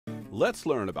Let's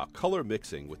learn about color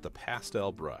mixing with the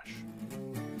pastel brush.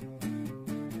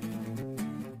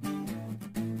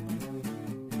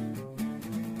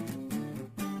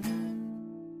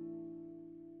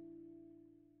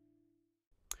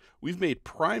 We've made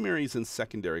primaries and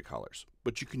secondary colors,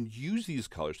 but you can use these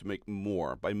colors to make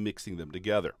more by mixing them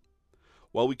together.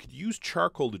 While we could use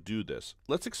charcoal to do this,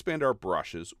 let's expand our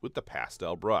brushes with the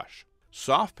pastel brush.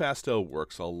 Soft pastel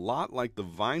works a lot like the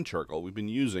vine charcoal we've been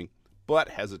using, but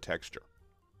has a texture.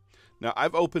 Now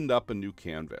I've opened up a new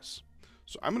canvas.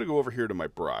 So I'm going to go over here to my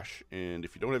brush, and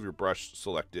if you don't have your brush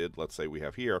selected, let's say we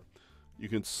have here, you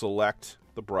can select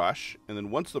the brush, and then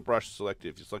once the brush is selected,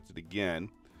 if you select it again,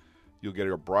 you'll get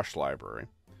your brush library.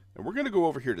 And we're going to go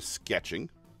over here to sketching.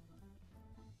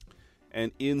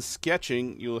 And in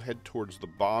sketching, you'll head towards the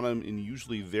bottom, and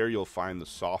usually there you'll find the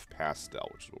soft pastel,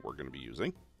 which is what we're going to be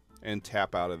using. And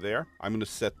tap out of there. I'm going to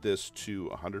set this to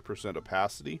 100%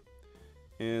 opacity.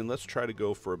 And let's try to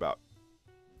go for about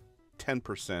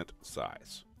 10%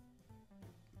 size.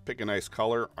 Pick a nice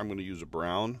color. I'm going to use a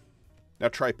brown. Now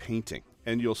try painting.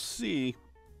 And you'll see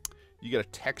you get a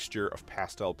texture of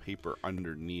pastel paper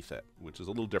underneath it, which is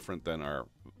a little different than our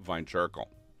vine charcoal.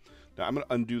 Now I'm going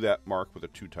to undo that mark with a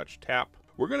two-touch tap.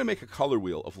 We're going to make a color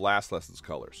wheel of last lesson's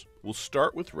colors. We'll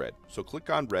start with red, so click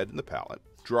on red in the palette.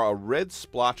 Draw a red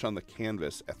splotch on the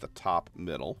canvas at the top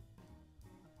middle.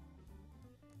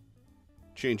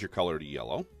 Change your color to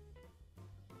yellow.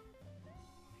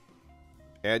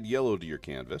 Add yellow to your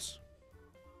canvas.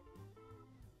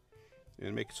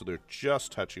 And make it so they're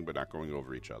just touching but not going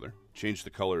over each other. Change the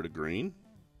color to green.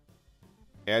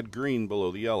 Add green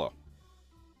below the yellow.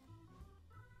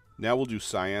 Now we'll do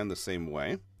cyan the same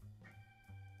way.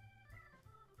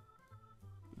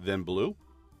 Then blue.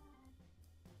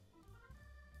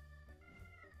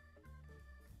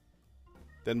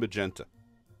 Then magenta.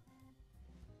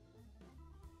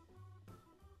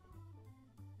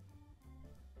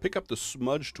 Pick up the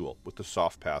smudge tool with the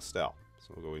soft pastel.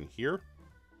 So we'll go in here,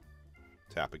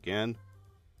 tap again,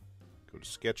 go to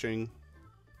sketching,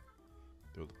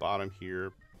 go to the bottom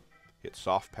here, hit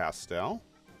soft pastel.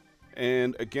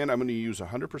 And again, I'm going to use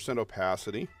 100%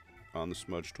 opacity on the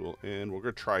smudge tool, and we're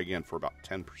going to try again for about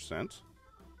 10%.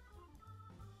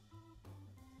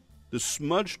 The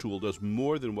smudge tool does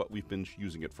more than what we've been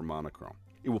using it for monochrome.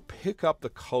 It will pick up the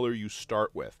color you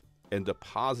start with and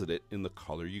deposit it in the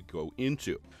color you go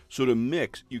into. So to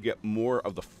mix, you get more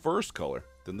of the first color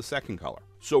than the second color.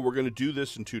 So we're going to do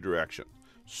this in two directions.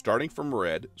 Starting from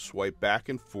red, swipe back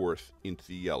and forth into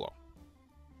the yellow.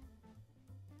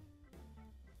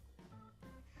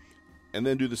 And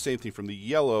then do the same thing from the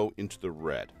yellow into the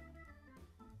red.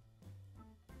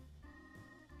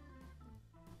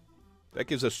 That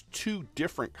gives us two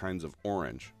different kinds of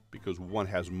orange because one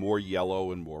has more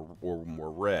yellow and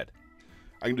more red.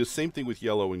 I can do the same thing with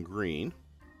yellow and green.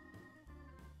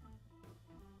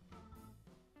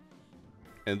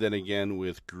 And then again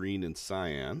with green and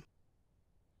cyan.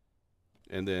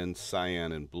 And then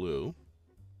cyan and blue.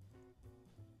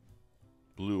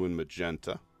 Blue and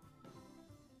magenta.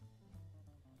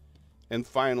 And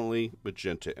finally,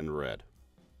 magenta and red.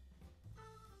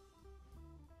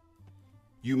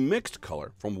 You mixed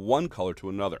color from one color to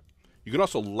another. You can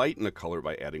also lighten a color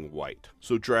by adding white.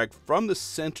 So drag from the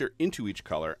center into each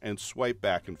color and swipe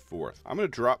back and forth. I'm going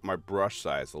to drop my brush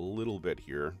size a little bit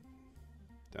here,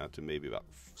 down to maybe about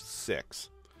 6.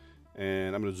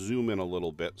 And I'm going to zoom in a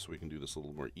little bit so we can do this a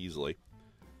little more easily.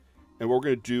 And what we're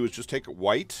going to do is just take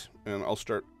white, and I'll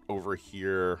start over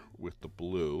here with the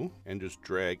blue, and just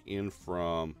drag in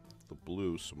from the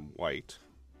blue some white.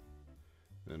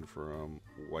 Then from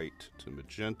white to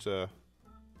magenta.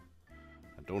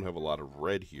 I don't have a lot of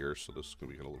red here, so this is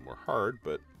going to be a little more hard,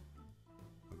 but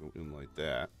I'll go in like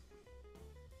that.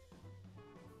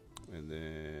 And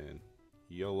then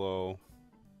yellow,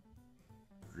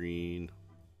 green,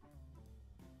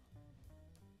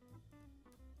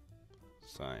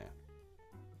 cyan.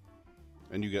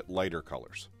 And you get lighter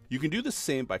colors. You can do the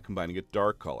same by combining a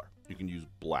dark color. You can use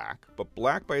black, but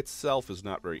black by itself is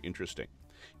not very interesting.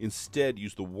 Instead,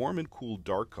 use the warm and cool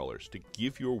dark colors to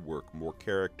give your work more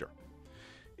character.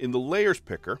 In the layers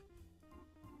picker,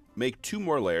 make 2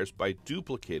 more layers by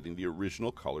duplicating the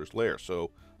original colors layer. So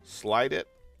slide it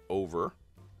over,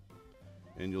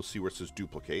 and you'll see where it says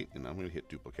duplicate, and I'm going to hit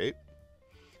duplicate,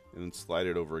 and then slide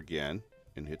it over again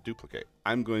and hit duplicate.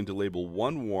 I'm going to label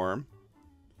one warm,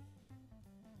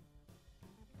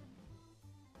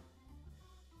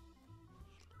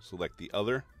 select the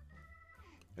other,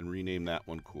 and rename that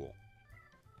one cool.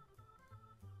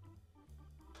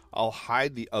 I'll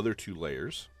hide the other 2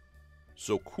 layers,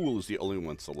 so cool is the only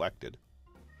one selected.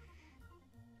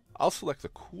 I'll select the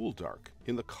cool dark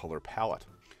in the color palette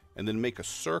and then make a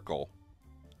circle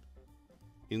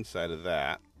inside of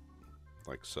that,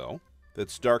 like so.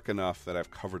 That's dark enough that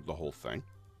I've covered the whole thing.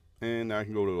 And now I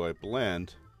can go to a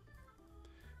blend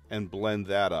and blend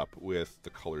that up with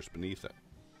the colors beneath it.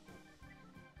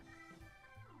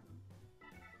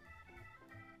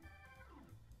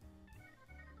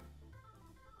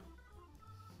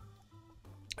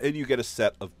 And you get a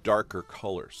set of darker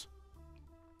colors.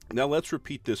 Now let's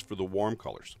repeat this for the warm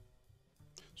colors.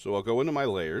 So I'll go into my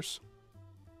layers,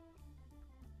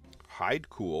 hide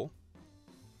cool,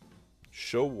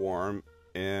 show warm,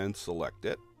 and select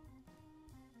it.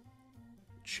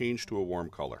 Change to a warm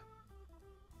color.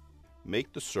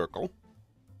 Make the circle,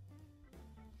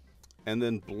 and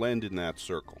then blend in that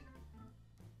circle.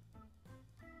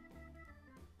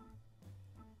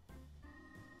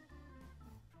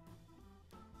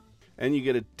 And you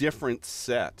get a different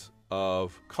set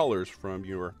of colors from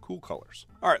your cool colors.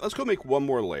 All right, let's go make one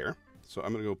more layer. So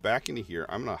I'm going to go back into here.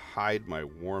 I'm going to hide my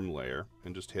warm layer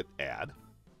and just hit add.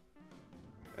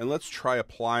 And let's try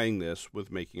applying this with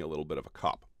making a little bit of a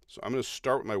cup. So I'm going to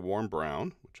start with my warm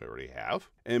brown, which I already have,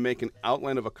 and make an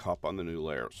outline of a cup on the new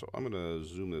layer. So I'm going to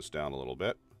zoom this down a little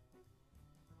bit.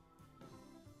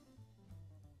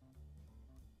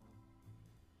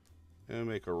 And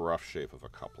make a rough shape of a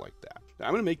cup like that. Now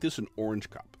I'm going to make this an orange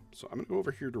cup. So I'm going to go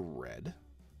over here to red.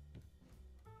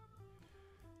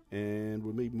 And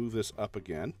we'll maybe move this up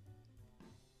again.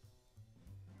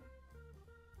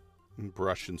 And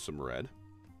brush in some red.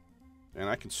 And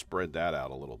I can spread that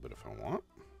out a little bit if I want.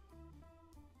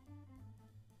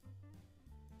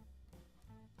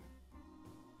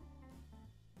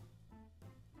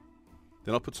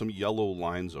 Then I'll put some yellow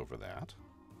lines over that.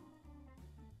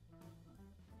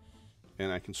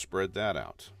 And I can spread that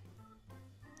out.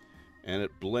 And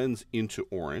it blends into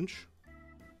orange.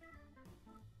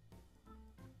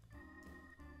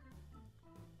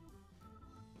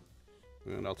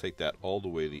 And I'll take that all the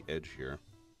way to the edge here.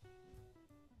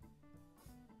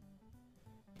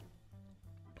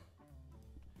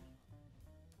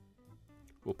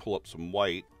 We'll pull up some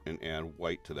white and add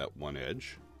white to that one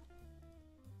edge.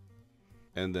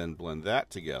 And then blend that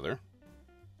together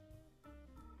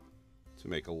to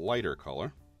make a lighter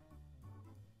color.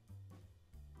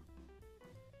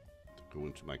 Go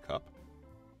into my cup.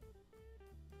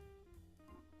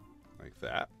 Like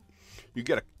that. You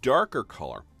get a darker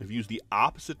color if you use the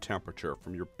opposite temperature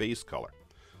from your base color.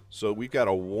 So we've got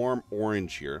a warm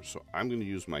orange here, so I'm going to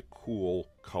use my cool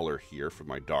color here for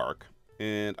my dark.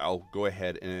 And I'll go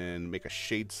ahead and make a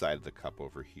shade side of the cup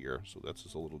over here, so that's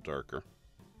just a little darker.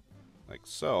 Like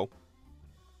so.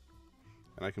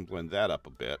 And I can blend that up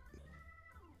a bit.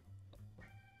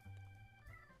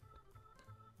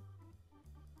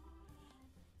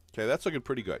 Okay, that's looking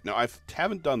pretty good. Now, I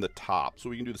haven't done the top, so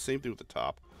we can do the same thing with the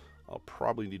top. I'll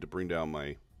probably need to bring down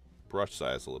my brush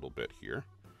size a little bit here,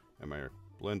 and my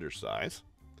blender size.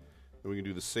 And we can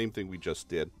do the same thing we just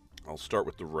did. I'll start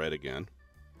with the red again.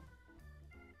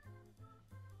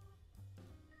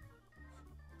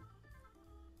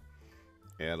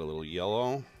 Add a little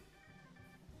yellow.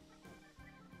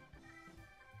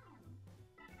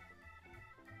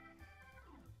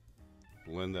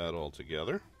 Blend that all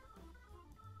together.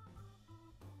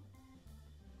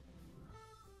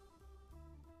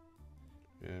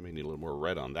 Yeah, I may need a little more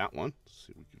red on that one.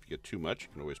 See, if you get too much, you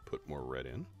can always put more red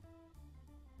in.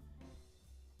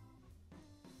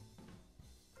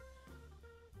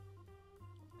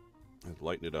 And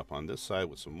lighten it up on this side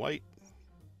with some white.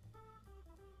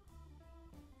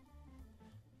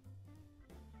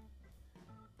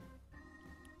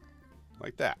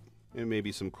 Like that. And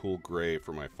maybe some cool gray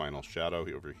for my final shadow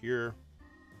over here.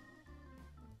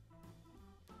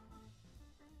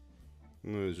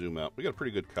 I'm going to zoom out. We got a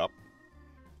pretty good cup.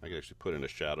 I can actually put in a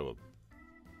shadow,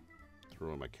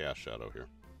 throw in my cast shadow here.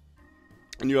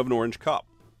 And you have an orange cup.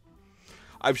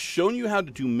 I've shown you how to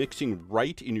do mixing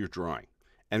right in your drawing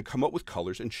and come up with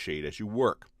colors and shade as you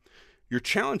work. Your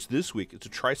challenge this week is to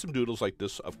try some doodles like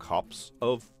this of cups,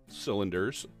 of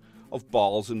cylinders, of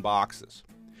balls and boxes.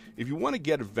 If you want to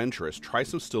get adventurous, try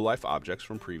some still life objects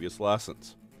from previous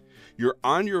lessons. You're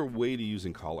on your way to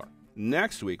using color.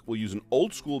 Next week, we'll use an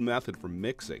old school method for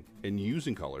mixing and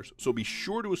using colors, so be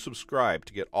sure to subscribe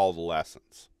to get all the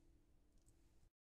lessons.